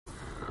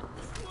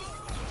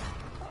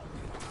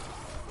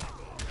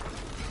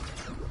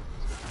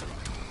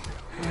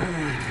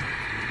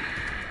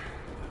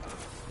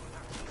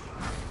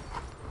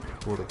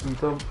Puta,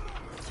 quita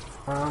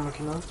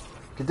máquina.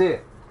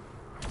 Quite.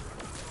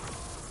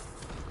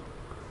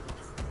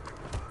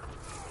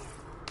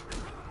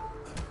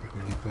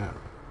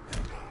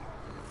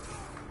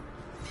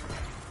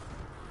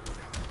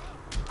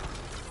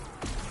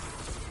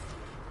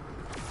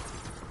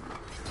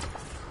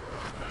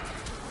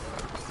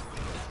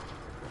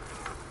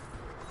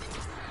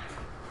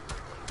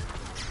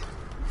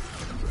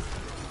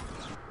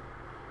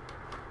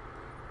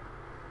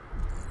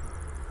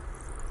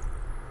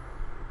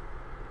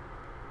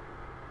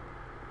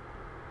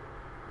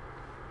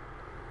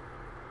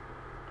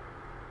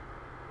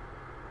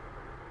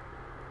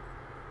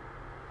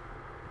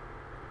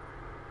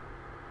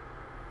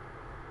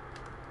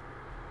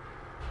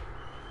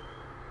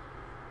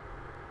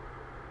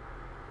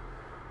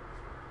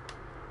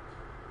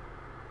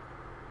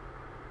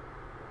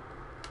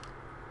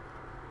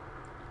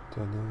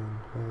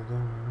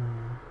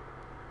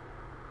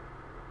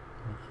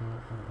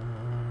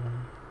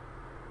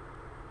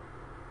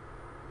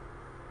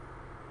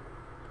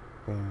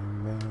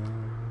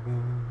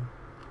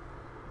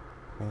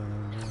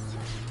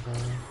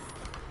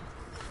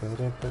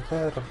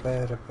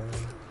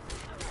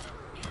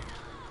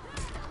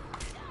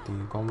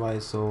 Tem como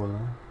vai solo,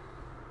 né?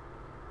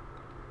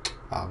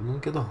 Ah,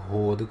 nunca do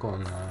rodo com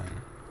nada.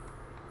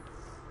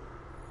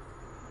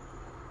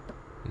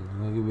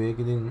 Não é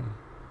que tem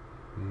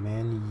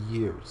many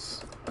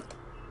years.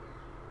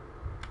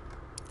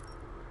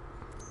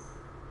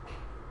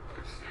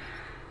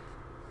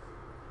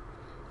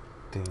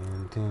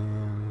 Dun,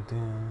 dun,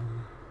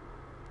 dun.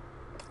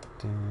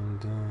 Dun,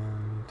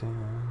 dun,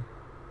 dun.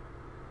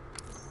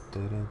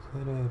 Dun,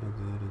 dun, dun,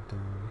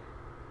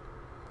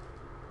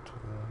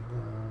 dun,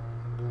 dun,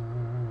 dun.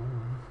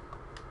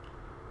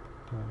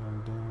 Dun,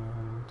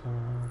 dun,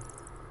 dun.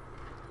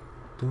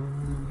 Dun,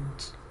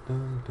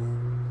 dun,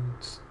 dun,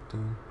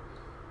 dun.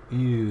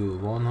 Ew,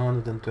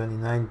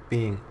 129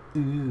 ping.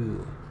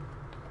 Ew.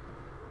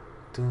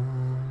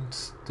 Dun,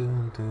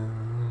 dun,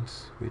 dun.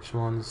 Which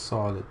one is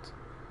solid?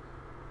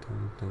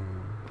 Dun, dun,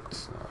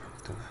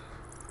 dun.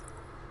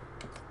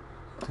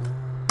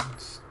 Dun,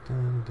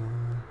 dun,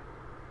 dun.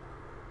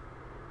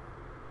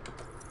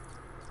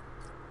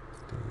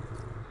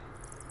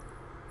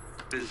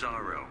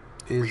 Bizarro.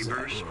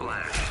 Reverse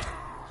splash.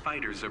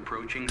 Fighters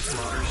approaching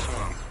Slaughter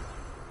Swamp.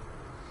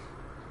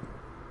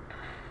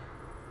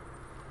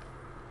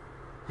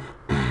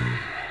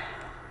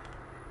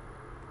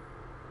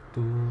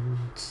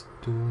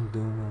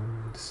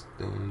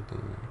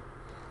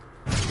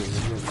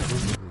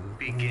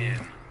 Begin.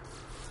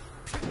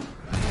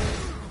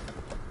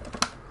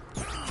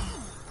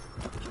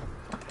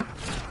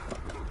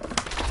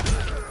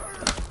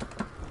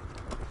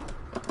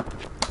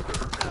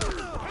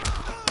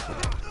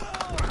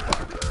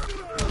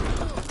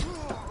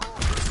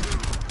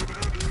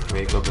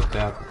 Wake up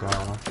attack,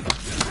 calma.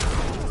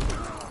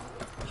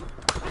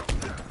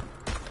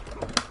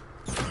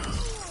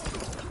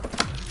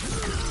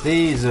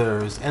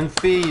 Lasers and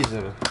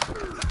phaser.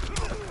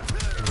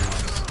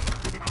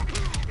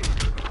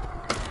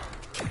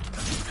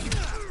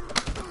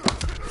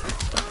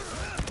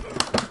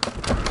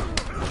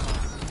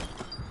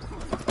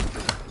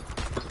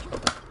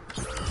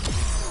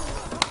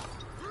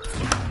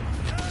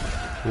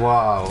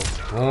 Wow,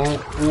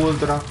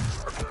 ultra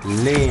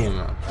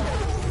lame.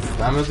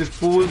 Dá-me de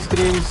full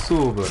screen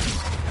super.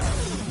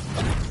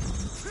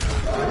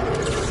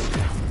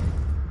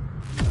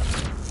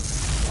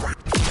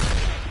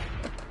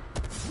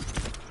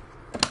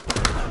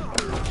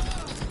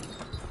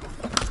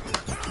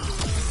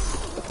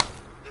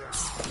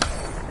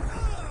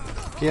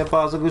 Que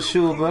passa com o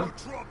super?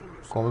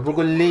 Come um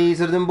pouco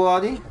laser de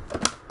body.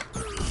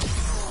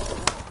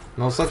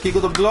 Não só aqui com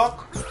o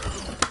bloco.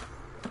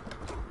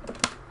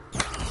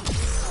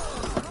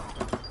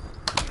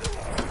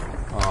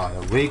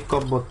 Wake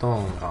up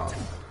button.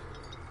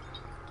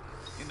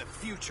 In the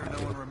future, no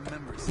one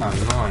remembers.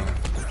 Annoying.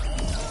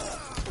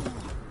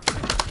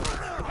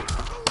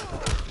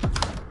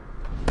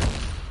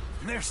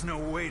 There's no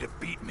way to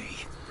beat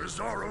me.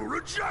 Bizarro,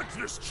 reject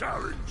this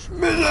challenge.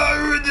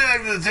 Bizarro,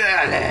 reject the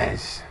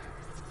challenge.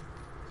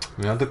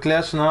 We have to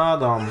clash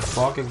nada, I'm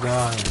fucking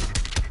guy.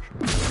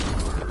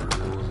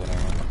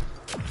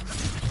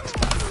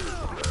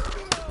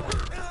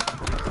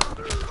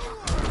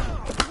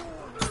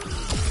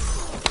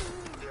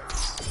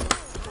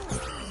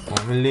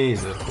 Come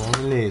laser,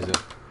 come laser.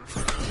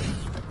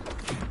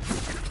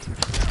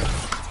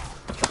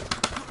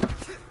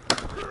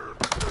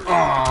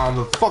 Ah,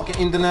 the fucking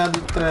internet de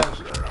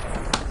trash.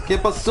 Que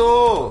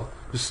passou?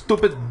 You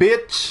stupid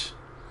bitch.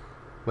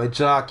 Vai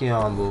Jack,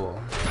 ambo.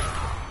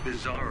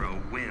 Bizarro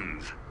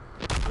wins.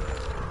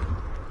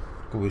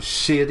 Com o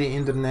shitty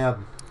internet.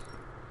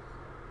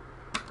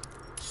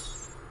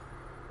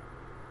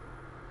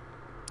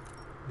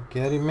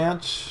 Carry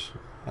match?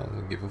 I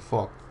don't give a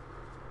fuck.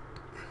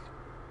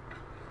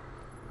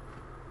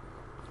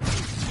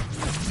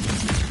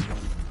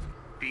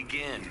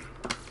 Begin.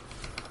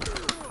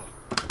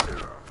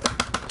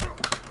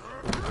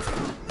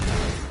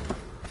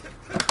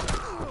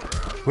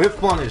 Whip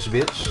punish,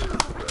 bitch.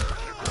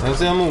 Eu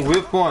sei um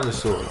whip punish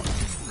solo.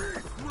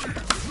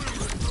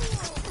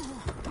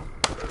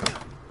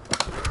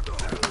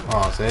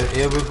 Ah, så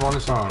är whip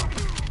punish han.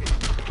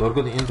 Då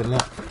går det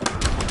internet.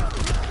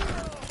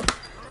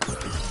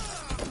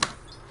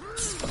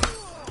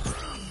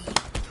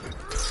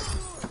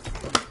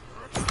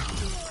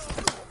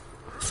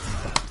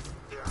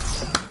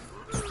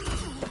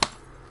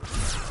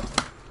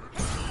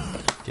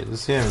 Det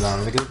ser vi där,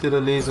 men det kan inte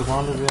release på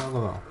andra vägar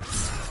då.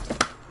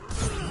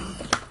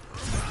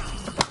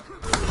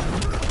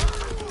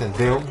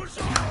 Entendeu?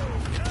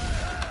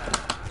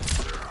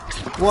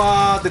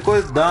 What? The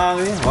coisa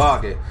dá-me.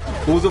 Ok.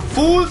 Usa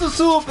full do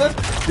super.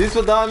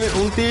 Isso dá-me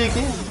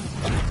tiki.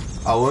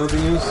 A outra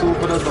tem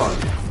super adoro.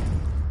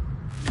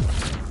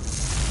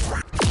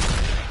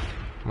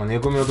 Mano,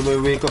 eu comeu também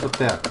wake up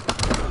attack.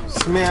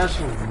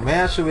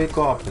 Smash wake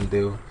up,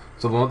 entendeu?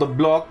 Só vamos dar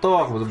block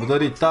talk, vamos dar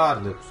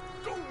retard.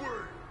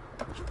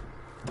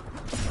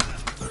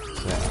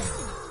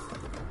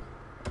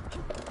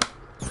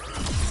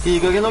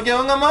 이거 que não quer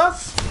uma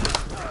mais?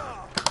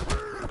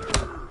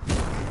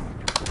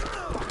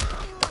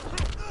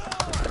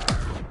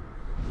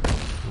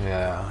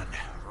 Yeah.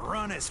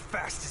 Run as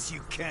fast as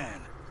you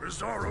can.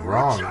 Bizarro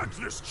Wrong. rejects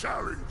this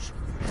challenge.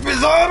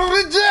 Bizarro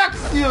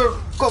rejects your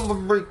combo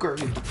breaker,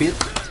 you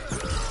bitch.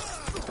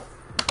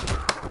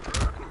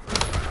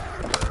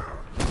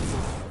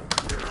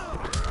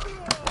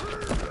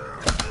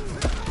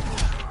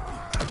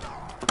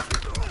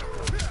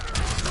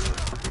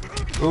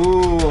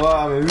 Oh,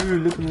 wow,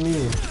 look at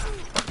me.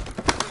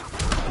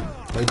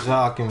 Vai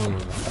jacking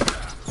me.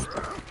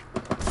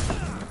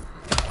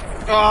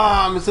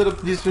 Ah, me set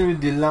up this with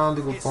the land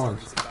to go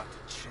punch.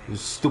 You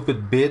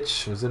stupid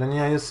bitch. Was that any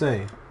how you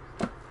say?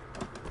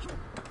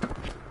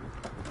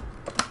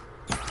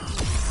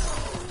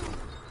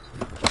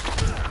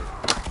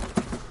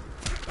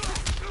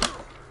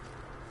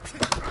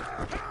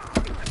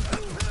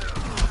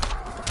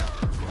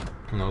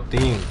 No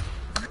thing.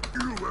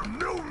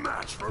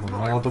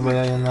 Não tô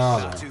bem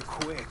nada.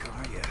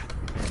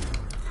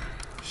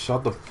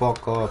 Shut the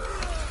fuck up.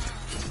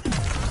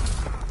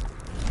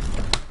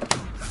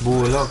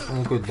 Boa,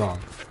 um cuidado.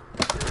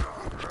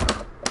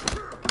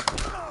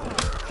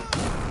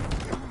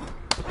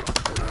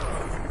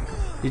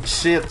 Eat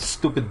shit,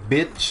 stupid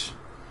bitch.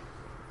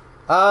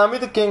 I'm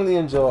the king of the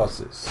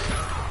injustice.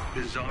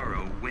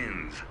 Bizarro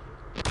wins.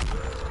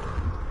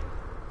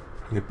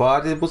 Mi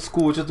parte po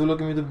escucha tu lo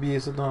que me do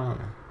bicho da.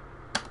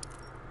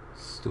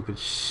 Stupid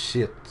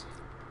shit.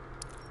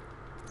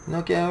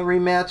 Não quer um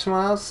rematch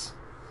mais?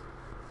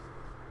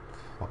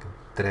 Fucking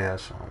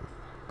trash, man.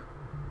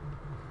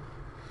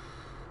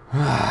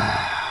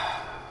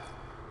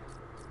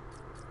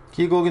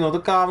 Que gol que não tá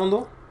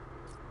cavando?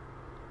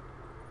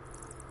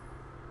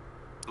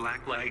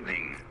 Black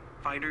Lightning.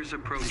 Fighters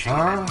approaching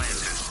Ah.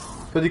 Atlantis.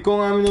 Pwede ko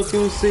nga minuto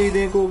yung say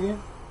din ko.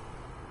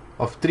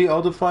 Of 3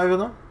 out of 5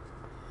 na?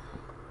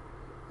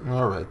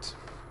 Alright.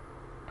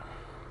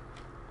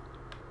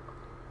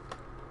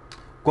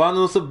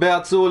 Quando sa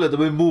bat solo da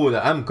bula,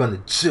 I'm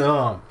gonna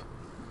jump.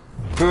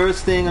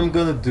 First thing I'm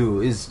gonna do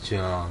is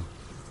jump.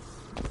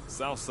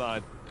 South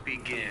side.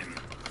 Begin.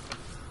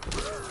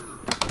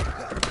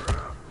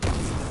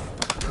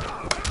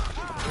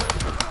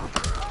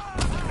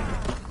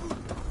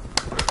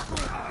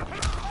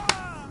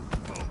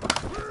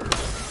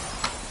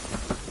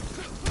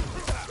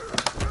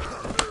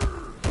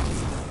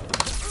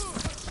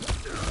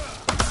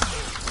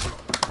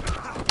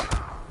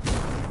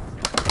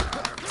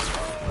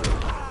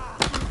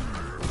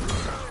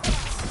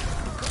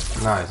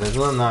 Nice, that's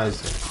not nice.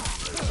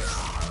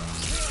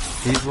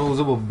 People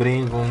usa o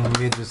brain com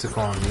medo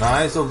segundo.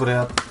 Nice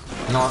over.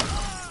 Not.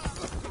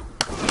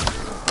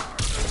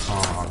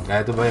 Oh,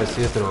 guy to buy a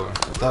citro.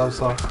 Tá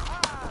só.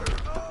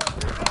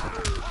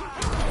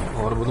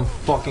 Agora vou um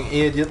fucking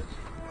idiot.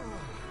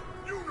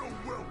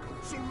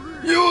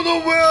 You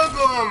know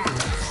welcome.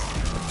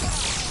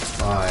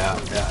 Oh yeah.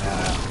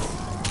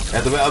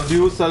 É to buy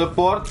abuse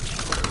teleport.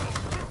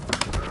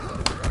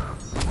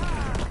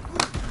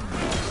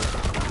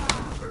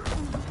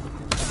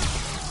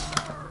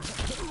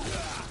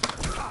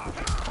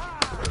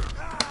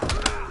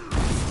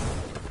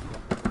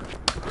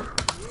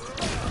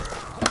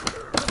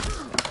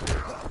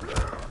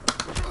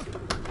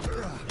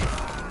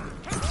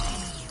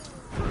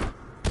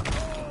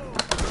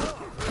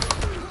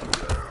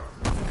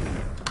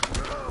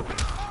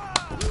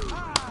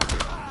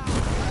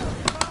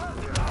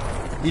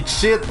 Eat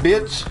shit,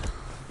 bitch.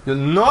 You're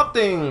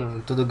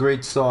nothing to the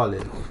great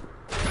solid.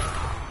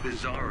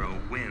 Bizarro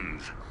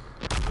wins.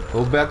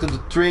 Go back to the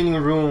training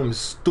room,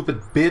 stupid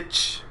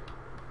bitch.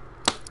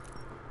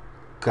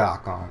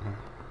 Cock on.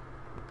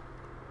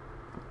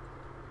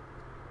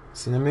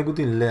 Sinamigo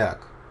din lag.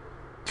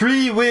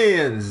 3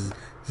 wins,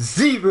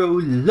 0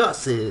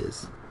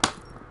 losses.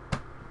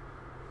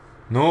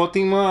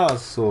 Nothing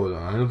mais, solo.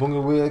 Eu não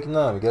pongo o aqui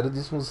não, eu quero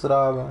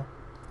demonstrar.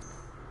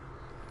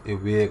 Eu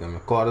vejo, me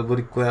acordo por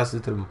request de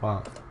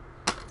trampar.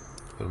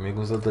 Para mim,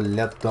 gosto de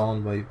let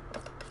down by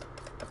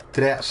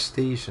Trash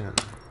Station.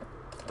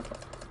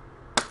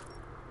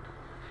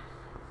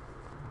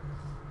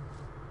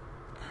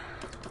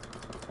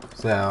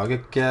 Så jag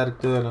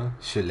character,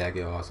 shit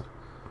awesome.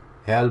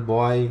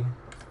 Hellboy,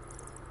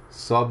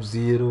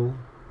 Sub-Zero,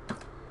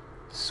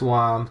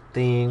 Swamp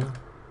Thing,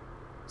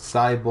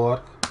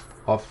 Cyborg,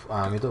 of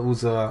met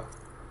usa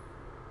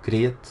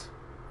Grid,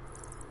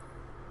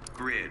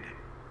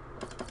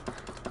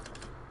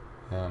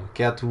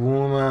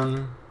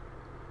 Catwoman,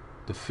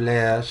 The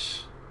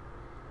Flash,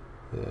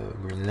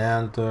 Green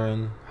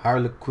Lantern,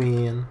 Harley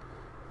Quinn,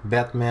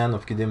 Batman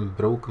of Kidim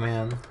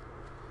Brokeman,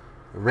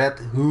 Red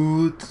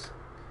Hood,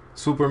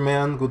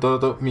 Superman, good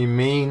out of me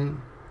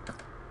main,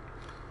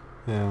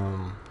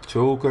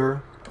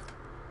 Joker,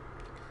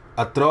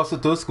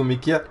 Atrocitus, como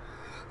que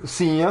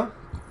sim,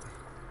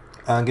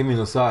 anche mi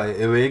non sai,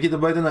 e vedi che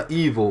vai na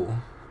evil.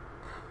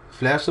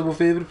 Flash of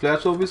favorite,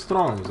 Flash of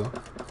strong, so.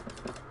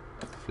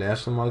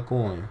 Flash of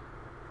malconha.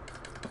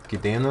 Que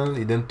tem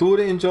e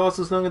dentura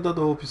injustice não é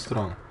todo hope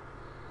strong.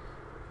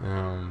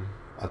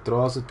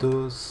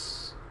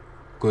 Atrocitus,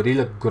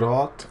 Gorilla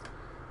Grodd,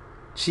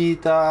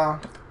 Cheetah,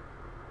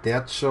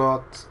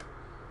 Deadshot,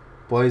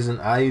 Poison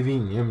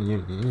Ivy,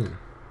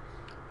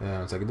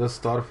 så aqui da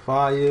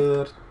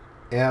Starfire,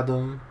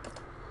 Adam,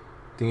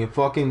 tem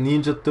fucking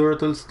Ninja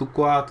Turtles do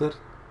 4,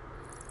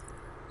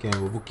 quem é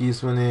o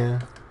pouquíssimo né,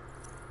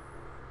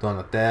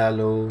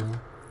 Donatello,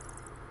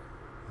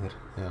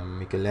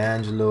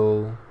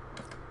 Michelangelo,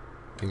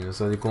 quem não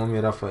sabe como é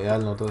Rafael,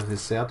 não estou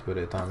certo,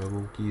 mas também é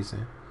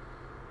pouquíssimo.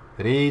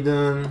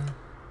 Raiden,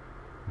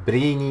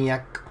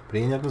 Brainiac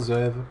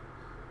reserva,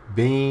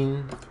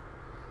 Bane,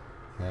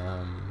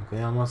 quem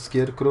é mais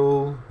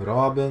Scarecrow,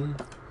 Robin,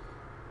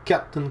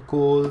 Captain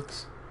Cold,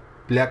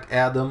 Black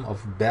Adam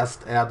of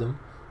Best Adam,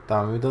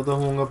 também dat de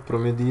honger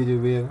promedier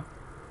weer.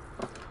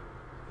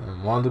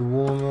 Wonder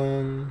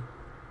Woman,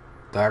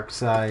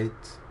 Darkseid,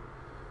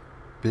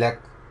 Black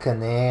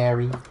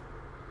Canary,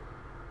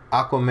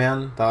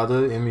 Aquaman, dat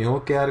é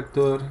meu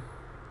character,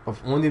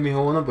 of onde me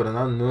honen para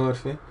não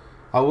nerve.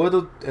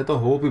 Agora é to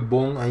hope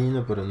bom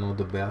ainda para não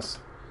the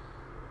best.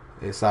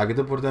 E sabe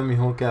que por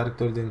meu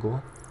character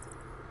dengo.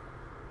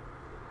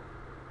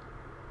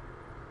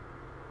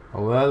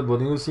 Agora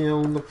podemos sim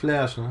um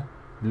Flash, não?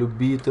 Blue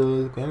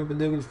Beetle, como é que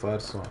ele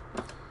faz só?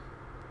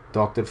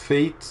 Dr.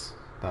 Fate,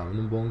 também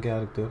um bom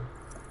character.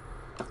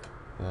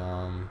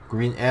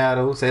 Green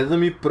Arrow, sei lá,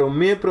 me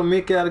promê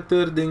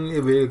character ding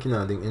eu vejo aqui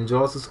na ding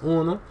Injustice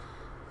 1,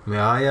 me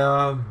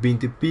há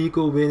 20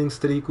 pico winning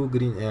streak com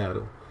Green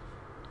Arrow.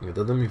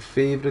 Dat is mijn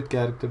favorite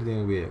character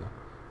die ik weet.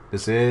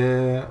 Dus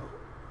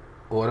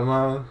ora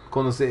maar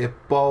quando você é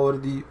power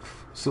de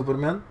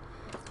Superman,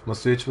 mas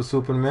switch para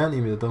Superman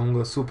e me dá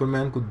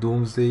Superman com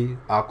Doomsday,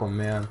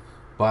 Aquaman,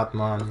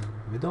 Batman,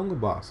 me dá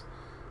boss.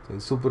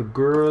 So,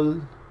 Supergirl,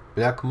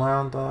 Black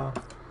Manta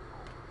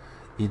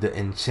e The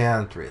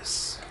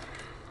Enchantress.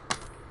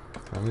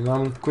 Vamos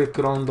dar quick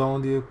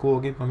rundown de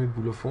Kogi para me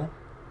bulafon.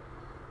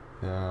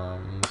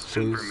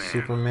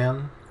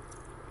 Superman.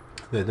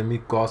 Daí da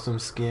minha custom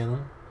skin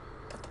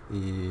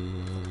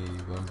e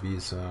vamos ver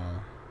se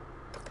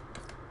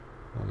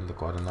vamos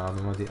decorar nada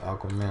mais de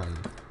Aquaman.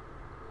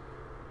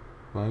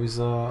 Vamos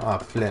a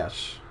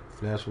Flash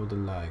with the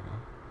like.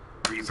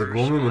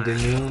 Segundo me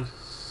tem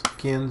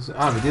skins.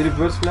 Me tem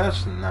reverse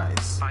Flash,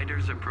 nice.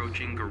 Fighters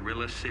approaching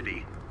Gorilla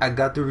City. I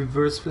got the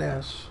reverse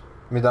Flash.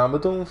 Me dá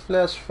um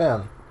Flash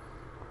fan.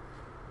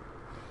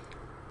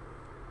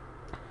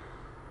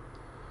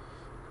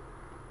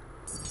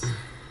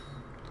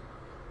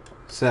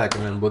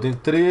 Second, botem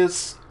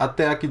 3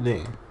 até aqui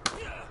dentro.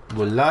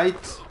 Vou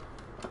light,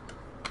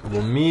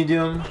 vou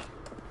medium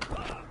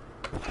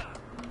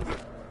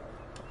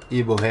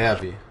e vou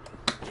heavy.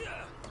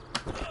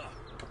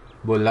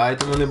 Vou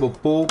light, mas vou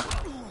pouco.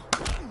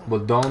 Vou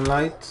down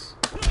light,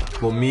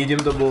 vou medium,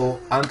 vou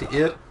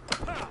anti-air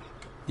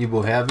e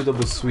vou heavy,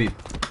 vou sweep.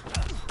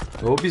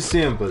 Vou be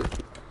simple.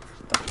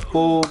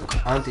 Pouco,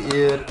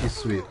 anti-air e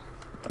sweep.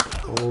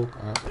 Pouco,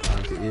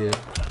 anti-air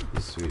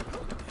e sweep.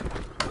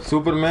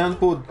 Superman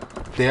put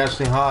dash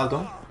in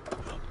halto.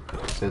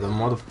 Say the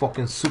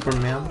motherfucking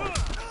Superman.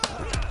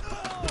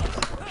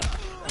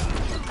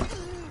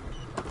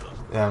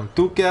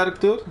 Two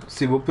character,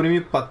 se vou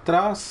primeiro para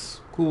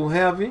trás com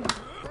heavy,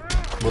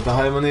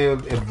 botar aí mané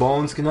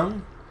bounce que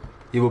não.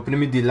 E vou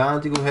primeiro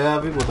dilante com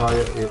heavy, botar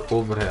aí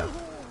overhead.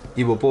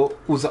 E vou pôr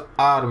usa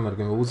armor,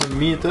 que usa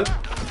meter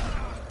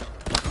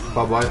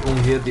para vai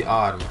hit de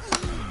arma.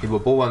 E vou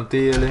pôr one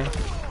tail.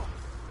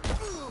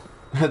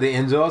 De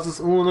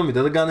Injustice 1 me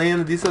dá gana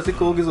ainda disso assim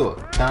como que sou.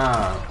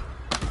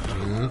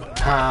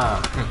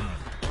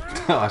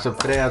 Acho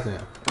preto, né?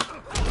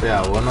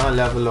 Vou não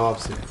level up,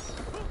 sim.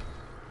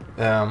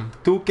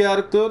 Two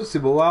characters, se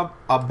vou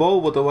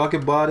above, vou ter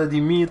barra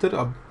de meter,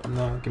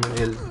 que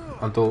ele,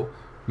 então,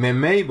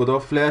 me vou ter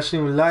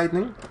flashing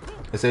lightning,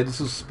 esse é de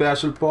seu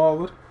special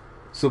power.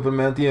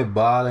 Superman tem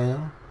bala, né?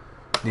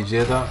 De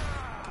jeito,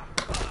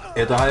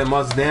 é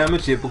mais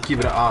damage e por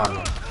quebrar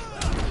arma.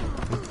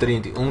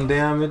 31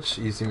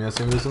 damage e se me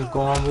hacemos um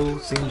combo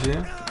sem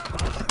G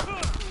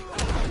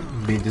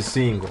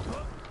 25.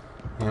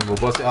 Vou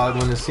fazer algo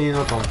assim,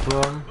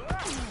 confirm.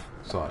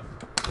 Sorry.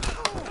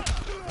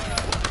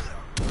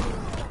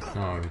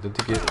 Ah, então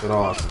tem que ir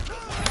próximo.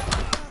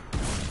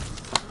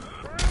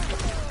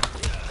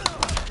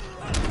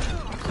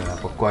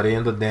 Para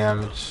 40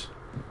 damage.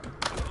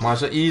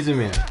 Mas é easy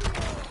mesmo.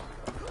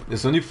 Eu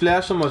sou de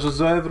flecha, mas eu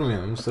zuiver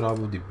mesmo. Mostrava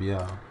o de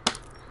bia.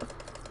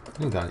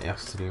 Não dá nem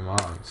extreme,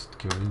 isso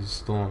aqui é muito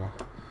estômago.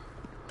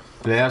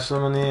 Flecha,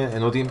 mané,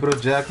 não tem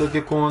projectile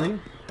que conem.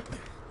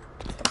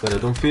 Mas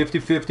tem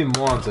 50-50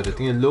 monster.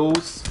 Tem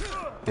lows,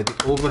 tem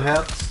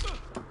overheads.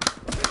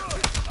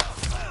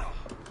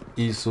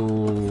 Isso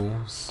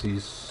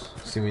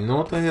se me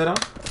nota, era.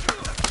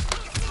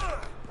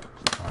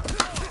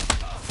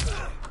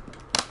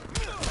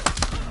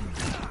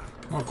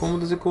 Mas como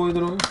dizer coisa,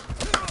 não?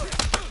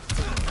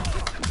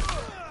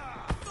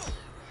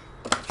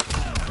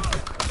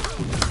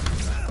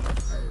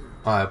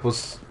 Ah,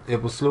 é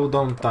para slow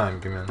down time,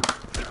 que man.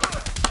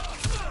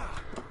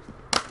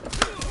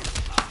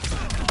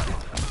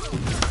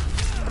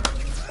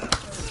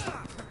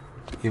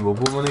 E vou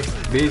pôr, mano,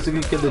 basically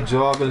que é the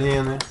joggle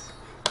here, né?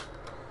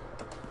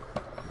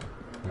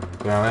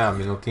 Pra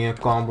mim não tinha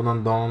combo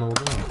não down no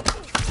outro.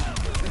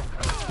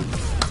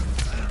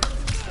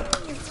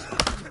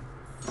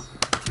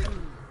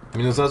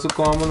 Me não sabe o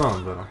combo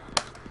não, bro.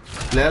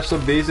 Flash é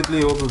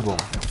basically overbomb.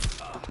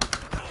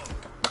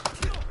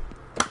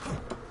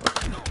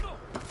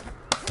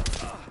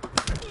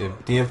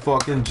 Tinha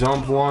fucking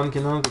jump one que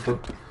não, que eu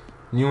tô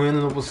nenhum ainda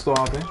não vou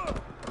stop, hein?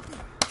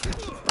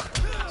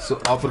 So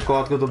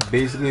uppercut que eu tô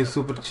basically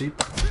super cheap.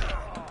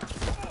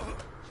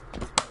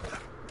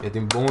 Eu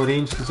tenho bom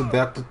range que eu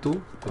back to 2,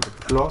 que eu tô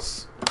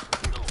plus.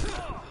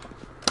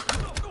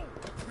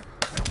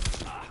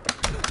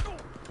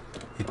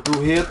 E 2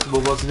 hit,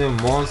 vou fazer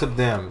monster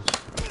damage.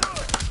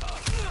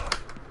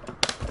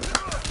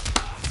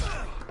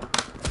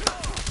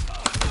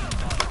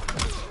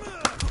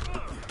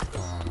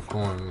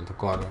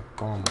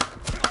 Como?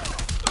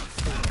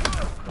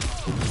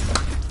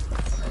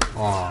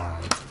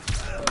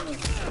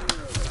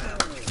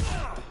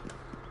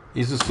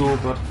 Isso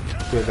super.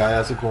 Pegar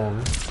essa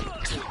como?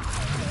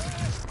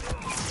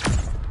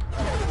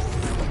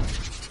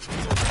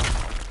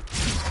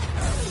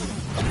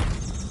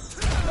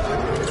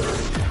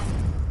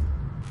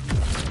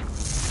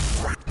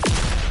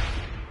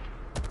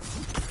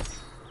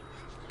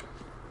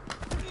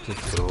 Que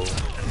troll.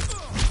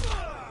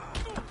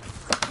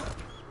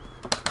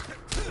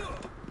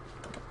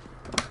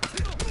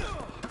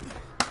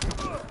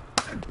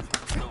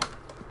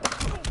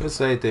 Eu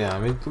sei, tem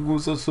amigo, tu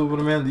gosta de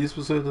Superman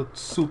disso, você é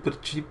super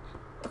cheap.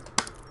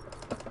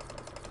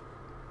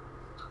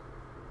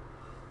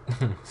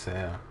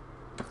 Sério.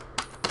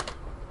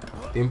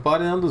 Tem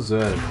parando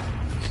zero.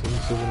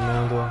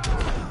 Superman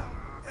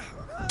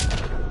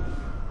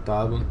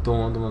tava um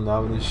tondo,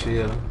 mandava no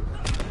cheiro.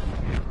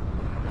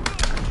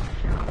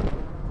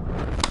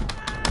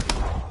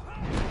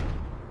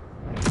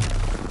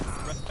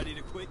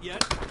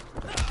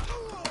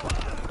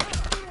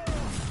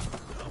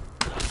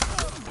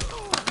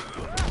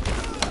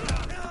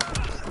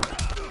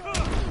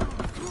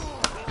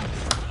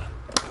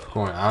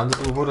 Antes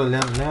eu vou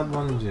olhar net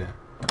one dia.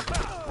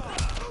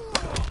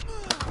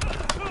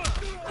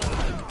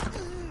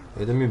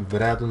 Eu também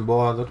bread um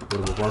border, porque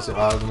eu posso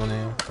algo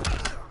mané.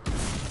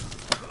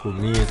 Com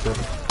meter.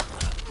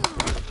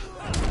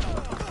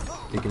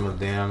 Take my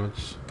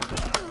damage.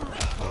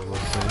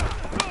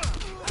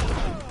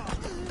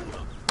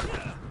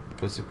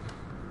 Você.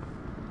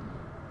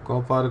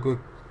 Qual para que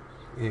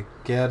eu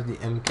quero de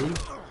MK?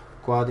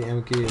 Qual de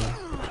MK?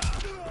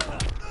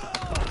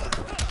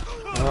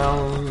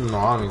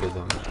 Não, amiga,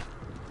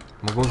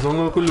 mas com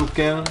som que eu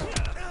quero,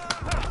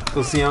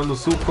 estou sendo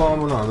super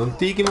combo, não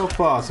tem que mais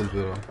fácil,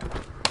 pero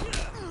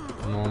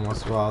não é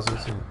mais fácil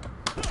assim.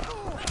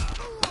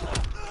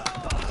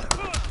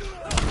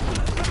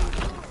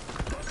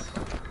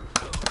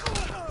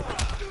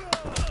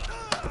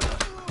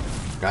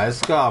 Guys,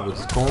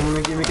 cabos, como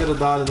ninguém me quer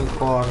dar de um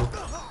coro,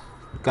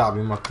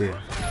 cabe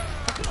matar.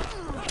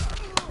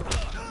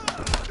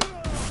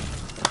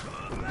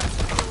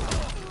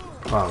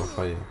 Fala,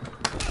 pai.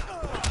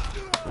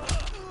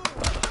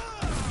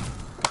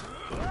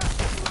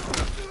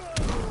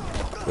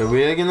 Eu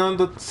vejo que não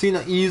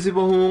está easy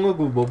para hunga,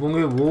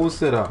 porque vou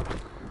será.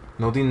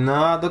 Não tem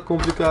nada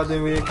complicado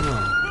em ver aqui não.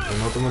 Eu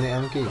não estou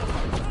mandando aqui.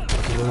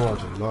 Tudo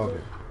ótimo, logo.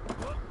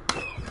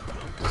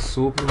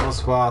 Super mais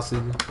fácil.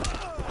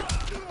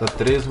 Dá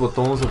 3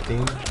 botões aqui.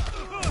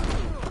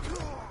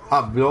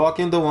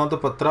 Block ainda anda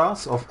para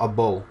trás of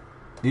above.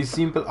 This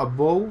simple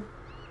above.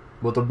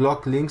 Bota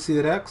block links e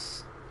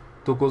rechts.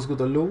 Tu coisa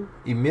que low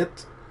e mid.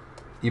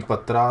 E para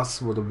trás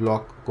bota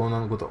block com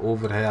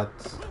overhead.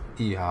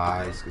 E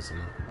high, esqueci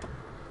não.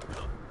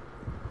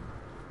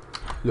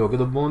 Logo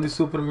do bom de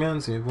Superman,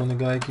 sim, vou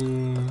negar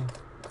aqui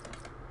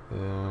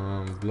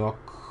block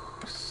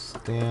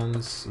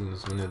stance e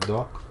nos vou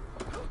dock.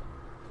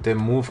 Tem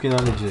move que não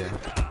é G.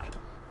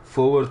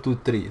 Forward to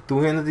 3. Tu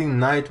ainda tem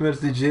nightmares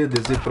de G,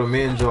 desde para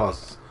mim,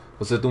 Joss.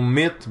 Você tem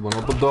mid, bom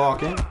não para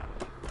dock, hein?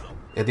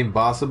 É tem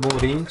base bom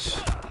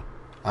range.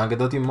 Anche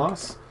da tem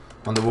mais.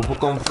 Quando eu vou para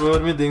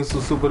confirm, tem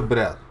super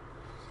bread.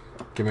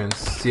 Que men,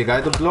 se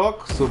cai do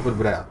bloco, super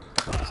bread.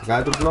 Se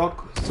cai do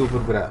bloco, super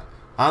bread.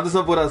 Antes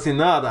não por assim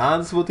nada,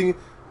 antes vou ter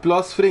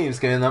plus frames,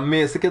 que na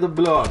mesa que é do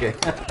bloco.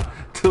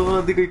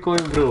 Tudo que com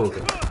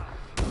broken.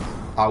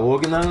 A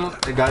hoje não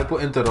é gai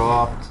por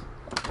interrupt.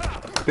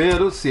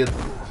 Pero se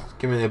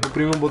que men, é por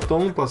primeiro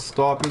botão para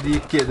stop de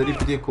queda de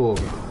pedir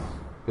coisa.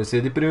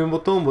 Você de primeiro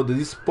botão, bota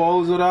de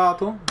pause o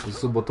rato,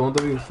 esse botão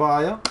também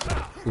falha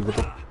e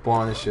bota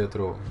punish e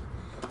troca.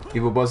 E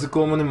vou fazer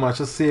como na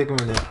marcha seca,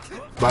 né?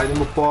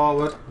 Biden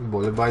power,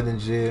 bola Biden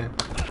G.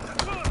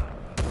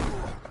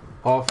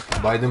 Off,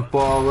 Biden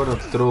power,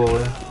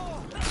 troca.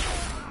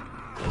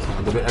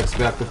 Então we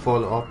expect to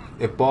follow up.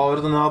 E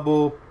power dan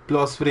abo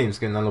plus frames,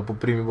 que não é o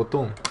primeiro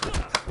botão.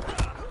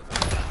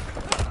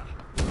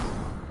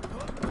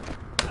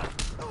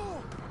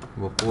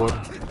 Vou pôr.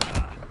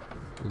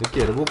 De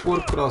keer, vou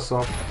pôr cross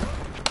up.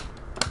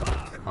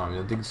 Ah,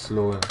 meu Deus,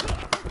 slow.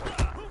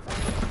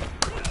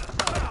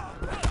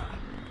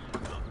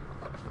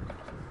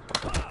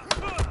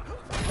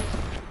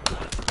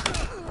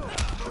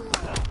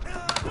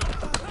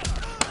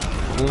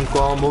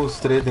 Combo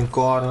straight in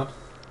corner.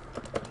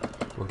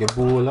 Oké,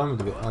 bola,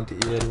 met de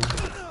anti-air.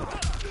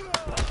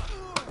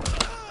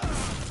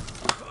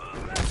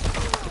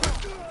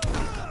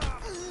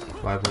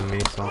 Bible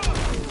mates up.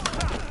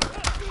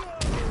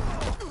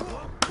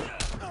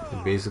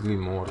 Basically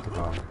more to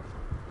go.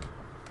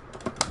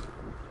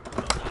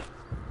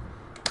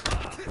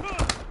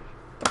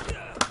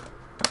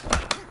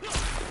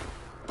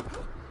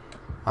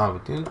 Ah, we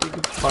tem que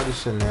fazer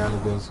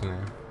shenanigans, né?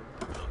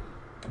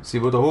 Se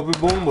botar hobby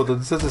bom, botar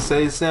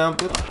 16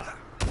 sempre.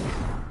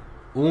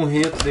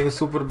 Hit tem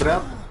super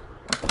breath.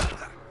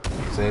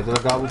 Sai do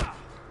cabo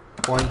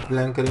point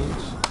blank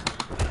range.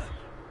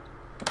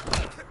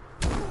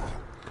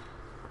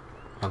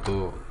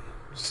 Então,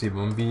 se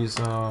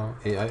bombisa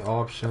AI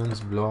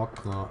options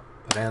block na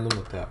random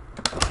attack.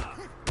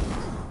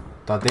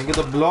 Então tem que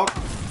dar block.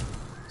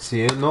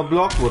 Se não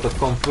block, bota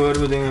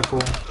confirm dingen com.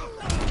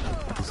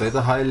 Sai da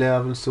high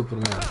level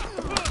Superman.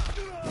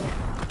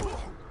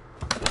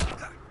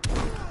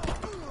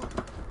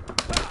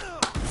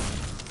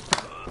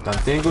 Dan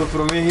tengo el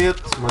primer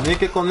hit, maar niet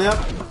que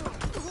connect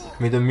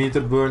met de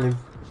meter burning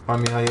para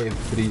mí hay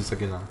freeze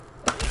aquí now.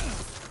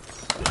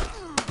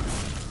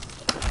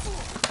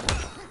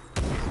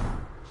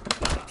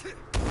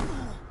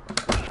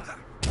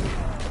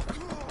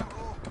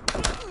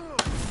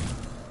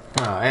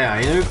 Ah,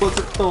 aí não me pode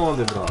ser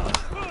tonde, bro.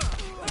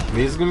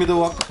 Mesmo que me dê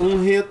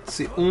hit,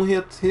 se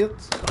hit,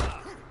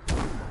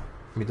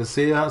 me dê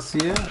se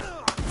assim,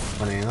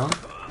 mas não.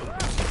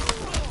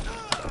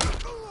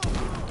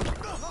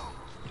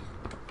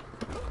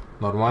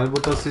 Normal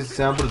botar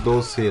sempre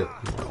 2 hits.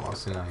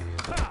 Assim não é.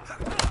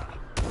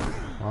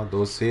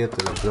 2 hits,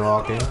 ela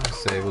bloca,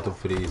 sei botar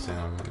freeze,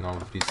 não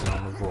freeze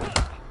não vou.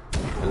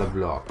 Ela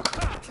bloca.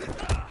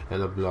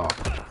 Ela bloca.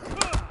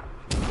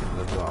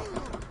 Ela bloca.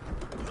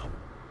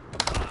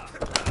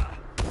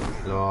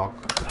 Block.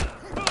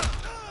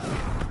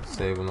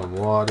 Save no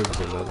water,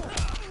 ela.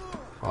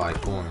 Ai,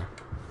 como?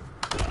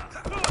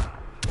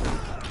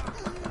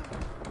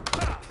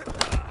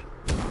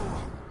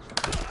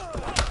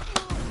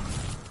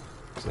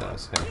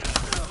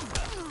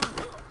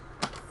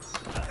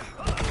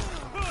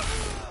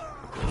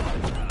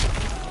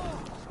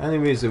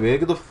 Anyways, eu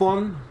vejo do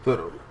fone,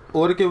 pero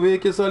hora que eu vejo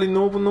que é ali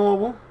novo,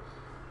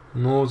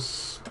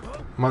 nós,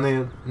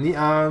 mano, nem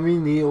Ami,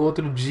 nem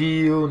outro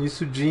dia, nem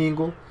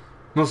Sujingo,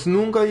 nós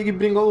nunca ia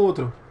brincar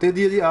outro, até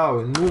dia de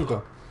aula,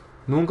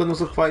 nunca nós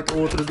fight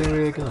outro de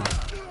ver aqui não.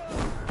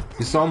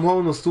 E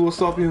somehow nós tu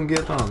stop e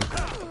get on.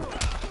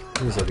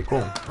 Não sabe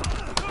como.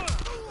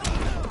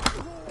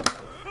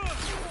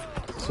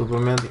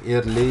 Superman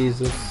air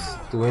lasers,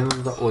 tu ainda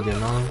da olha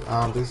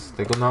não, antes,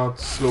 tem que não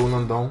slow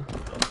não down.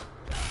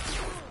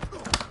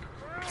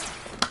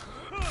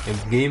 O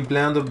game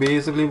plan do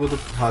basically what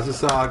has a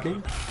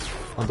saque.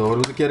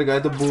 Agora você quer ganhar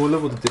da bola,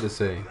 você tem que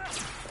sair.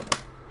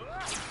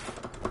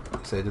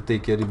 Sai de take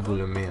care de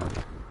bola mesmo.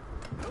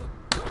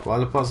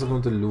 Qual passa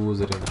contra o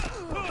loser?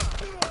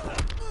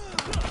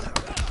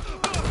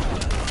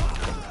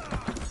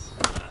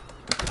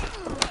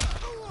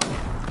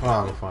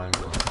 Ah, não faz.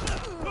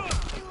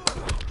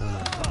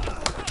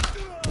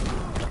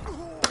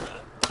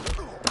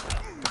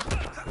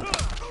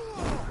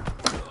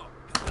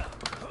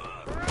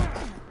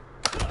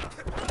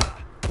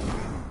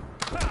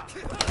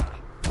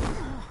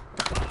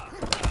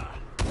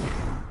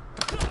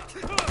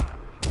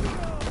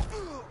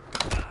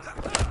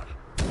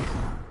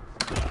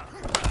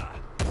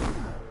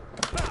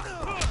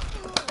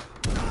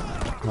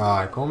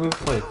 Ai, como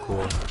foi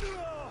cor?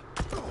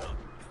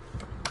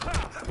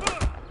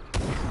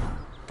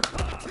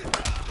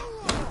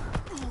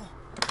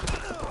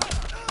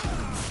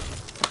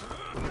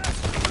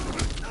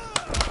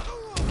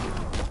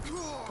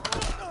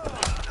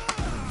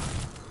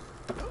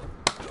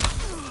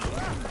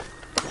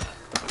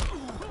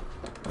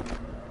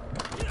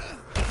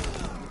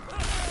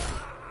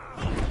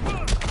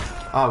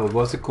 Ah, vou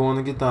você com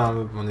aqui tá,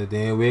 mano,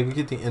 tem o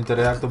que tem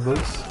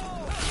interactables.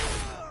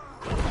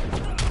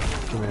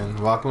 aqui, man.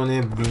 Waar kan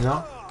meneer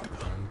Bina?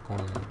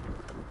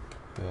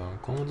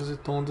 Kom er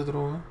zit onder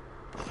erover.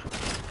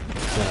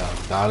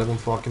 Ja, dadelijk een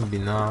fucking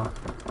Bina.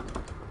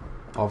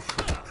 Of...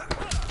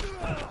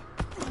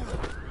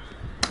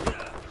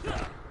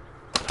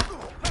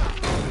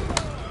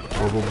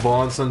 Over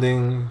bonds en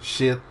ding,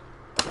 shit.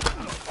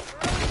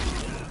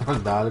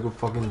 Dadelijk een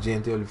fucking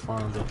giant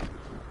olifant.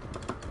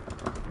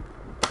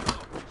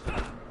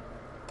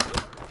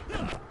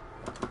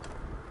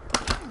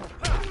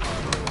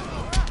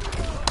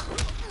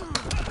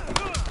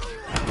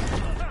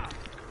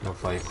 Não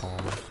vai como.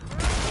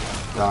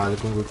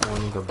 Dadelijk een goed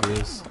gewoon in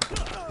cabeça.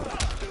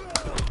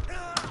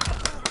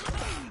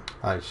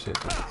 Ai shit.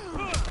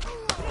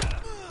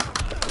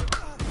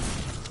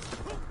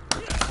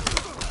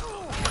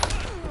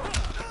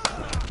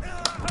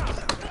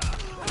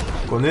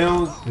 Quando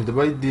eu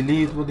vai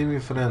delete vou de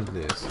minha frente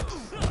desse.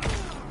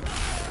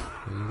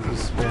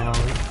 Spam.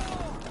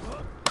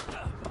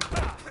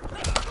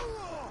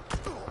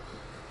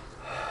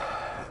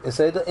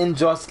 Esse aí é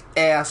Injustice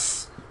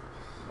S.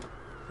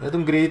 É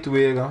um great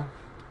way, hè.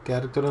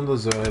 Character on the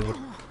server.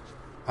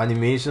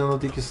 Animation não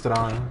tem que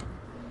estranho.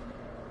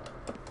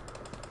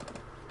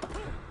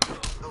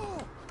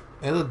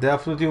 É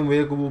definitely um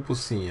way que eu vou por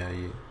sim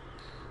aí.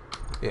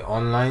 É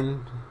online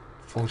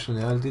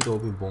functionality dat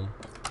ook weer bom.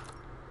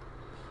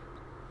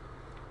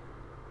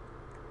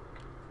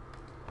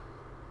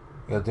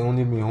 Ja, tem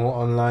onde me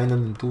online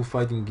and two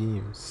fighting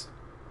games.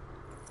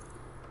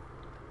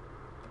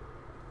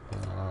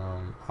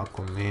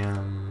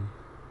 Aquaman,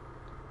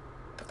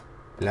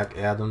 Black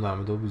Adam, daar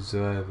met op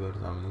server,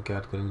 daar met een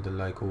kaart kunnen met de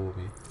like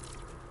over.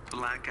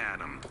 Black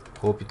Adam.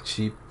 Hoop je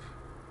cheap.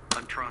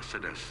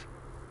 Atrocitus.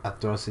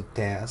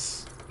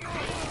 Atrocitas.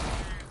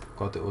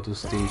 Got the auto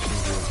station.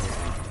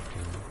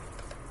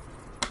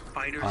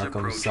 Fighters Arkham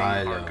approaching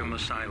Asylum. Arkham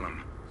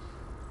Asylum.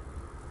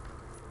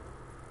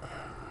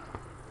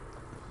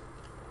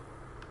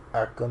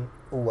 Arkham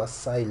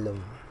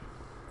Asylum.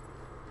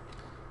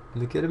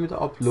 Ik keer met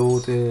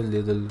uploaden,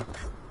 little.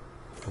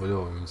 Olha,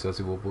 não sei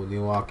se vou poder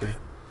wakker.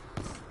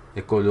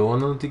 E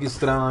coluna não tem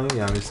estranho,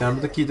 ja, mas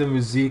sempre aqui da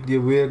música de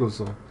wego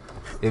so.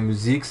 E a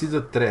música se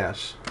da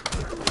trash.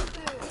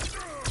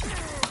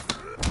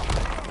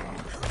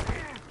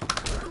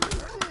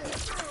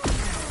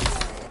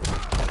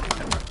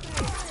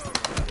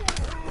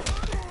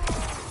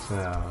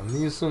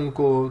 Nisso um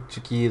co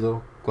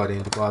chiquito,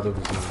 44%.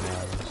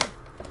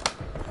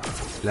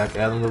 Black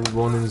Adam do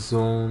Bonus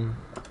Zone.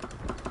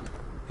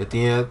 Eu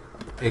tinha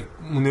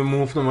um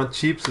move numa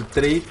chips, o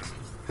trade.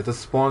 Eu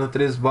spawna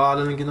 3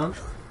 balas aqui não.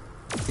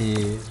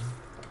 E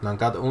não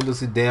cada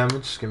desses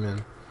damage que man.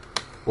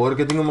 Ora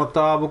que eu tinha uma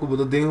tábua que eu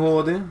boto dentro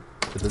roda.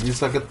 Eu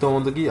disse que é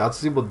tonto aqui, até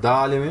se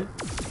botar ali me.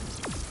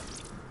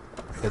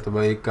 Eu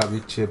também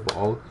cabe chip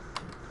out.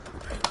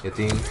 Eu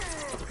tenho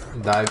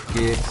dive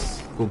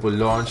kicks, cubo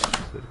launch.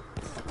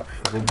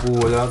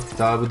 Bola,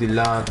 tábua de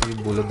lado,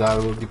 bola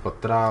d'água de para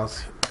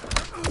trás.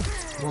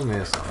 Vamos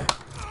começar.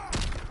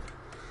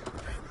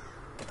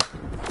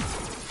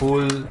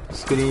 Full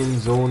screen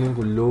zoning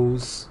com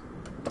lows.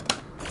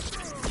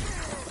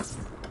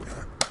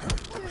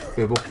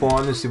 Pego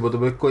punish, se botar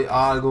bem coi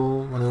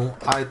algo, mas um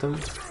item,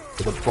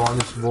 pego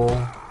punish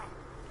bom.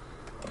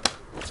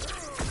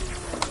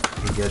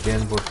 E get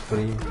in for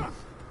free.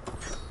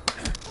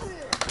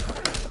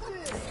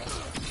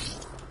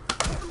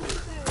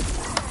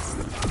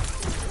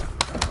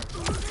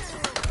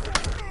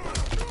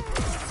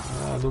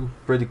 Um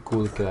pretty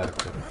cool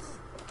character.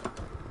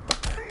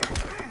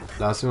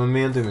 Laatste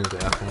moment is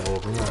echt een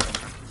open.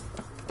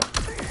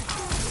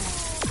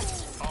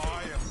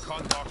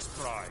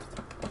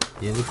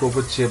 Hier de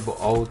koper chip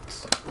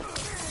out.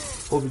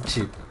 Op de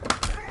chip.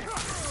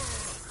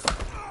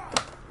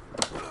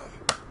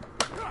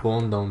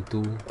 Bone down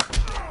 2.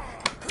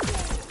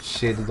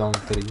 Shade down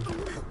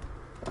 3.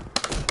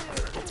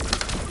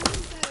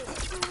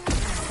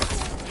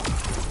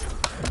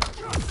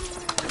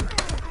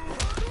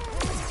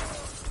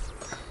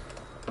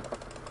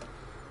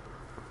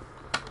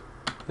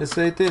 Esse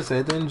aí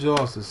é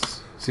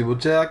Injustice. Se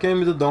você aqui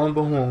me dá um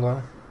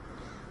bom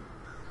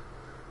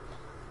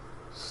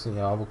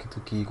sim, algo que tu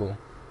quigo.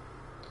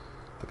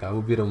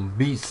 Acaba virar um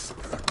beast.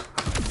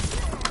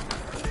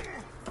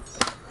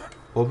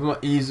 Houve uma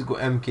easy com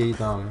MK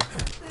também.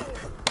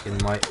 In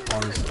my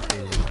honest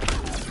opinion.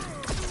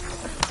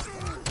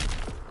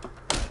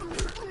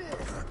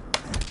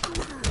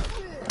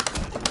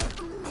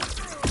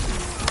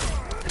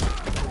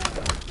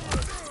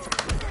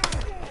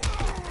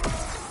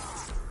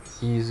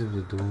 Easy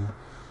to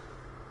do.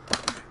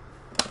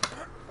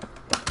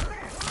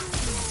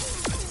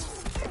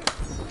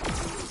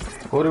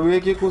 Agora eu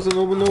aqui com essa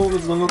nova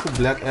com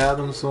Black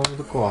Adam som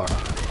de cor.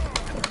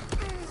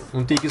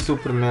 Tiki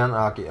Superman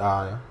aqui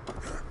área.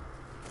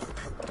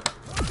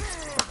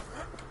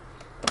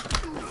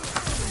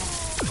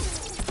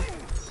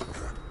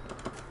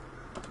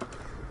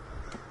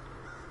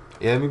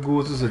 E me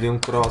gusta se tem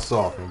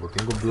crossover, mas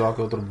tem que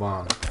bloquear outro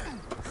bando.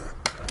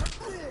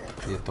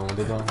 E então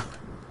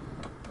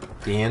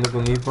Tendo que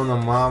o nível na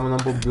mama não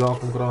pode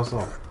bloquear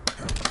crossover.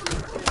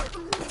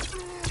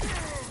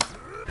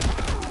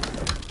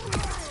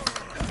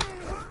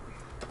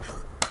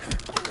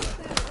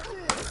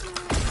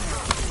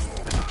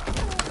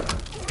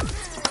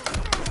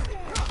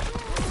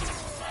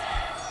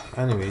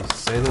 Anyway,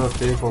 sei dat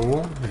het even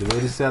hoe. De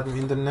weer zet op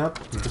internet.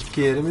 De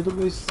keren met op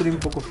stream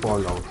ook een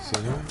Fallout,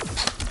 zie je?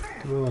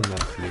 Gewoon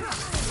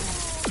Netflix.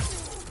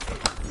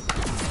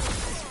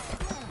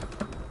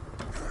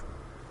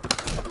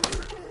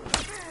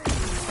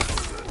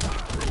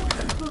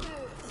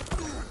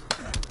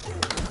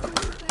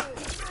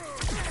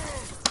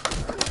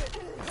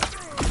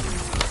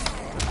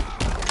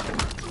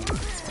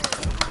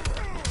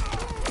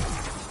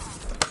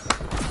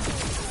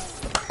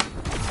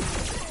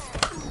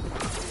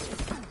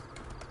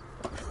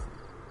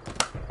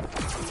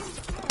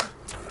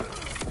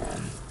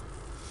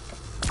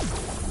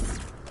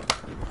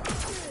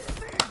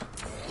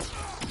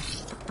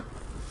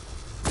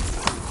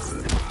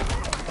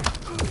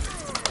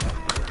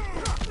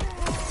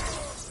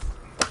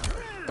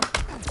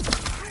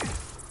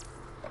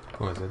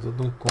 Coisa, é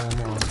tudo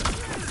como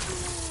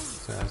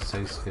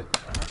 6 feet.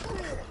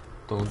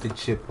 Todo de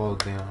chip all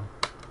dentro.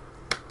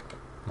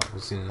 Não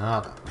usa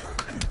nada.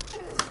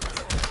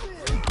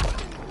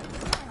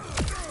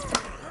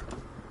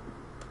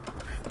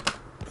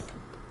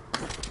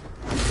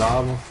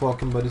 Tava um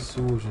fucking body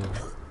sujo.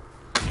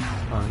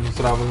 Ah, não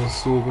trava no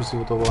super se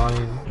eu tô lá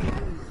ainda.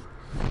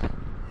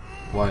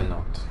 Why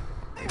not?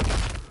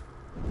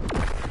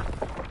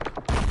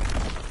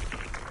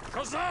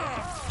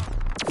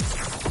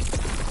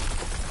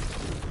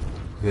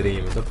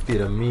 Veremos a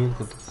pirâmide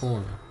que eu tô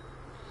com.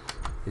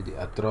 De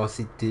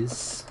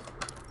atrocities.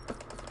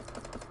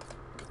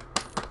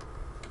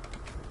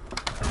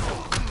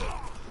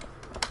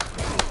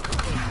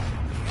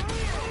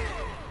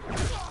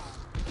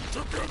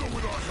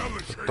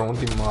 Tom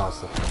de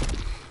massa.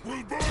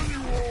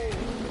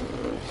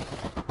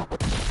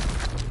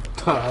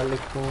 Dale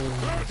com.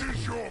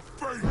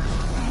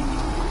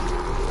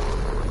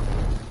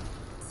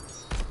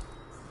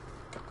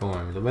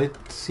 Ainda vai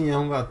sim é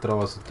um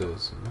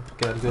atrocities. Não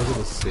quero que eu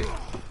você.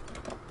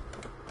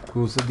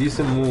 Custa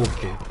disse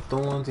move.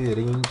 Tom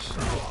anti-range.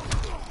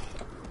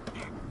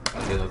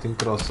 Eu não tenho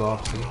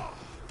cross-off.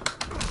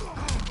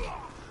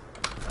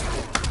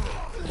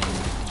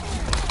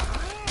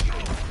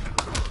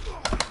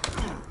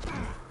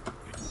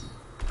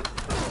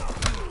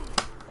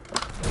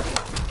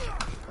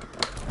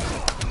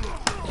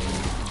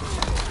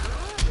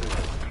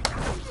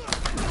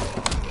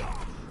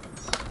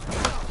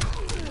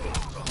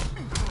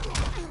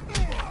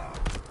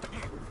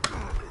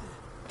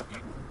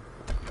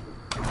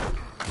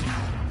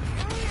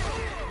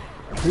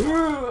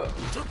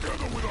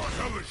 Together with our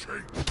hellish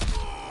hate,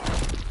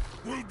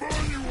 we'll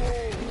burn you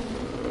all.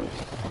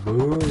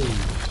 Boom.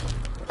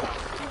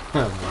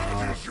 That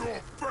is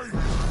your fate.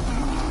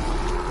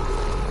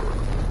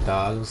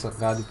 Tá, um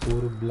sacado de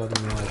puro Blood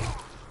Mary.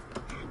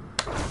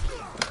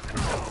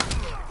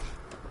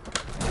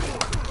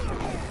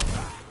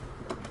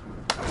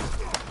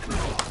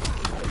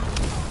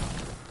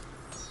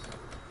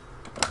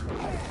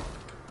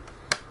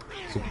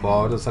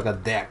 Suporte saca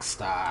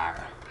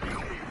Dexter.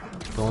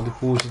 Então de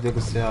push de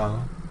negociar,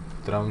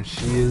 Drum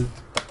Shield,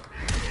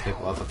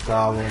 repassa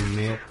cabo,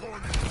 mid.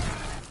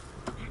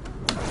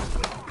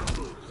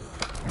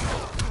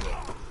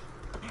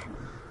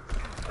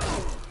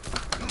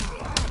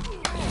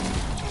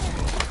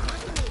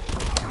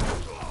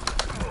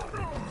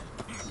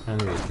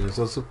 Anyway, tem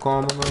só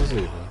sucumba no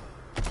jeito.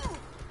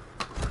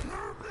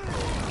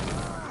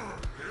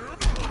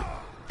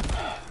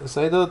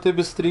 Essa aí da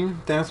TV Stream,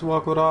 thanks for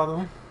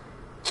acurado.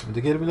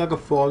 Eu quero me dar que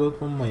follow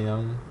para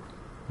amanhã.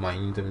 Mas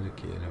ainda me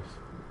quero.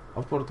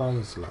 Vou portar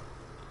isso lá.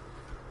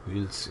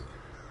 We'll see.